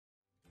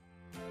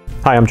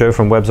Hi, I'm Joe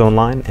from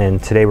Webbsonline,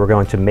 and today we're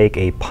going to make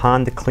a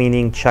pond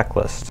cleaning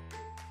checklist.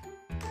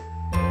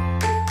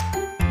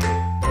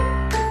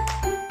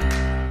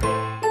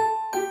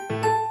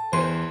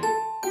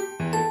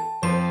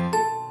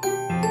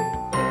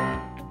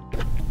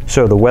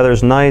 So the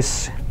weather's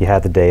nice, you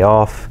had the day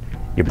off,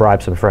 you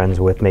bribe some friends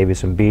with maybe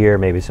some beer,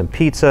 maybe some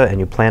pizza, and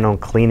you plan on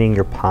cleaning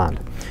your pond.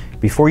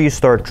 Before you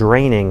start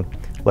draining,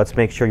 let's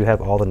make sure you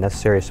have all the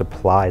necessary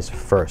supplies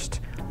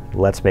first.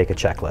 Let's make a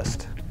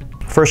checklist.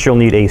 First, you'll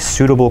need a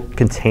suitable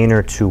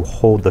container to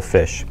hold the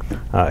fish.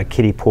 A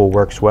kiddie pool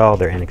works well,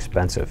 they're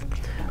inexpensive.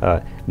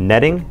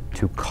 Netting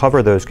to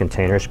cover those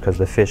containers because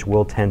the fish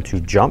will tend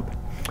to jump.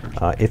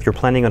 If you're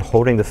planning on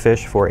holding the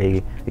fish for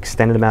an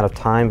extended amount of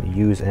time,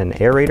 use an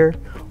aerator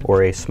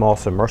or a small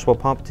submersible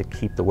pump to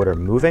keep the water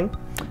moving.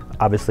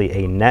 Obviously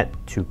a net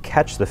to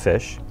catch the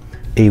fish.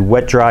 A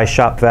wet dry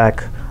Shop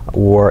Vac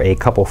or a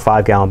couple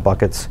 5-gallon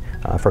buckets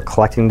for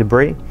collecting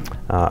debris.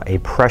 A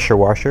pressure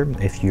washer.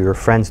 If your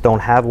friends don't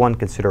have one,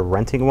 consider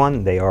renting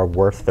one. They are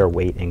worth their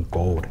weight in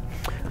gold.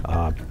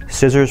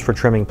 Scissors for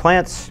trimming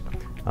plants.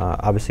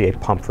 Obviously a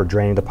pump for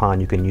draining the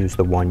pond. You can use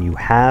the one you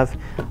have.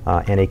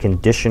 And a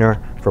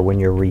conditioner for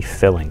when you're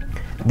refilling.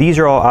 These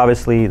are all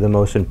obviously the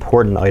most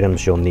important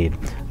items you'll need,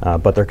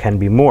 but there can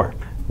be more.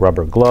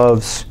 Rubber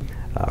gloves,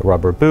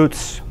 rubber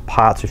boots,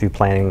 pots if you're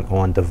planning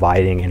on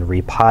dividing and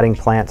repotting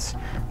plants.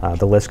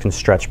 The list can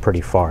stretch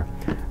pretty far.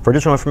 For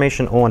additional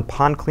information on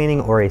pond cleaning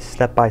or a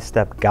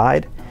step-by-step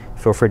guide,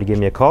 feel free to give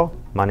me a call.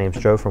 My name's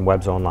Joe from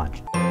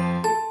Webbsonline.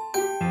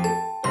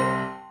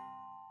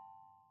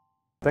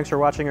 Thanks for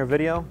watching our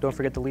video. Don't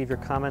forget to leave your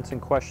comments and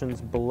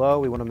questions below.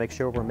 We want to make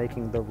sure we're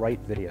making the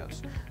right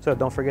videos. So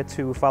don't forget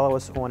to follow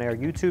us on our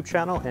YouTube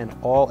channel and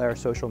all our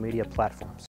social media platforms.